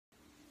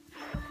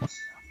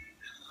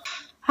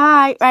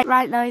Hi,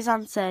 right now he's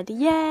answered.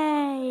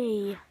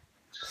 Yay!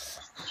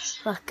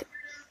 Look.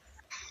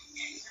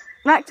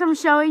 Next I'm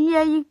showing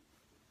you.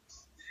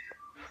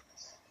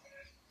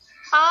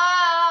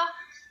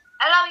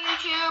 Hello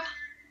YouTube.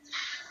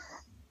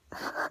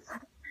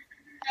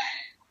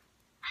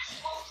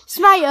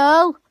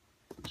 Smile!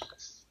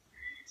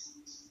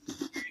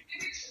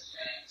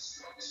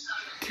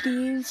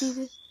 Can you see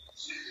this?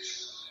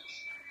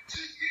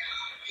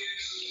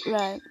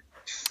 Right.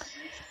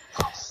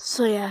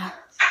 So yeah.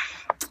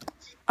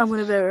 I'm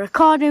going to be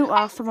recording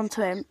whilst I'm on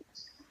to him.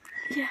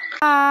 Yeah.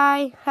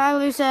 Hi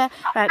Lucy. Right.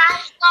 Hi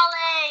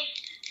Solly.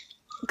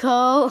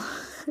 Cool.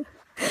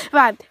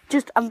 Right,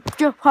 I'm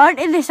just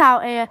pointing this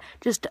out here.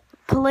 Just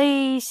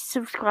please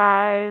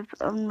subscribe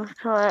on the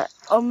vlog.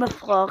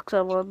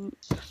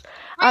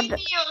 How many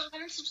videos,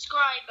 1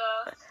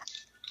 subscriber?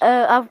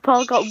 I've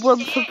probably got 1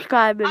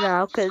 subscriber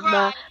now because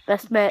my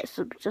best mate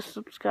just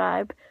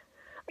subscribed.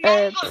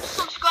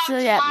 So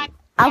yeah,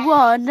 I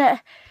want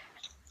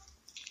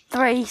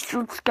 3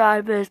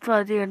 subscribers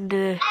by the end of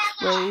this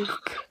week.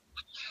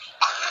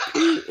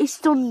 It's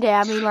Sunday,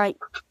 I mean like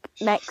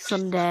next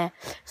Sunday.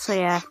 So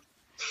yeah.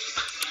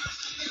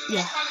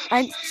 Yeah,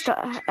 I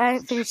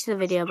ain't finished the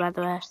video by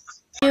the way.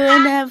 You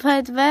never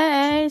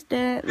faced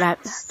it. Right,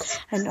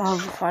 and all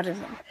recording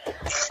them.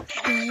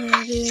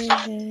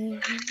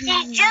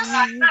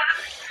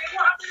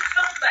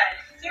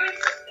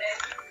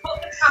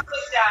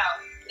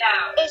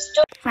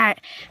 Right,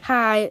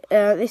 hi,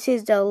 this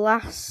is the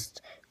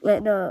last,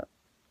 wait no,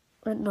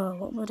 what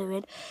am I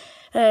doing?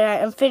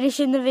 Alright, I'm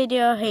finishing the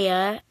video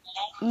here.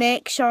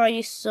 Make sure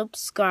you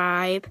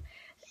subscribe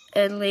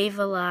and leave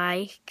a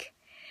like.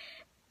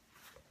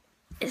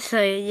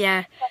 So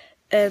yeah,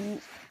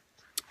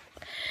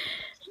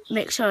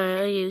 make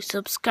sure you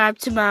subscribe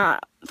to my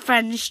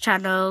friend's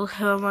channel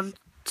who I'm on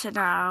to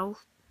now,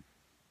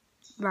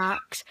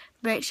 Max.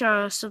 Make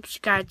sure you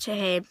subscribe to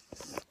him,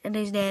 and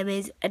his name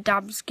is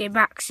Adamski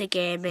Maxi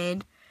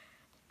Gaming,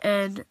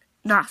 and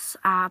that's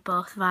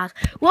both of ours.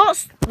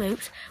 What's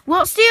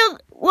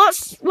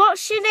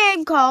your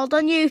name called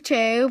on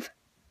YouTube?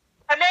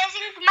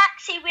 Amazing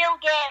Maxi Wheel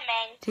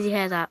Gaming. Did you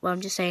hear that? Well, I'm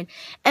just saying.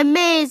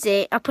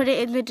 Amazing. I put it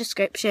in the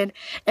description.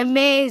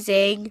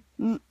 Amazing.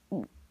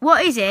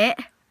 What is it?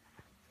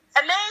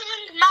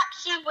 Amazing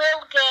Maxi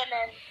Wheel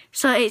Gaming.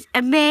 So it's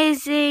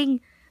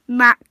Amazing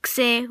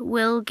Maxi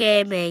Will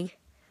Gaming.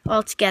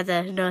 All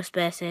together, no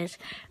spaces.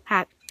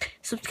 Right.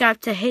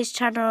 Subscribe to his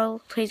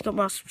channel. Please get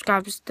more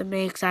subscribers than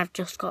me because I've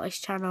just got his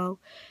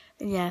channel.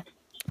 And yeah,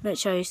 make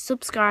sure you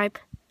subscribe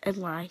and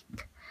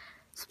like.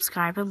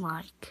 Subscribe and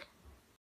like.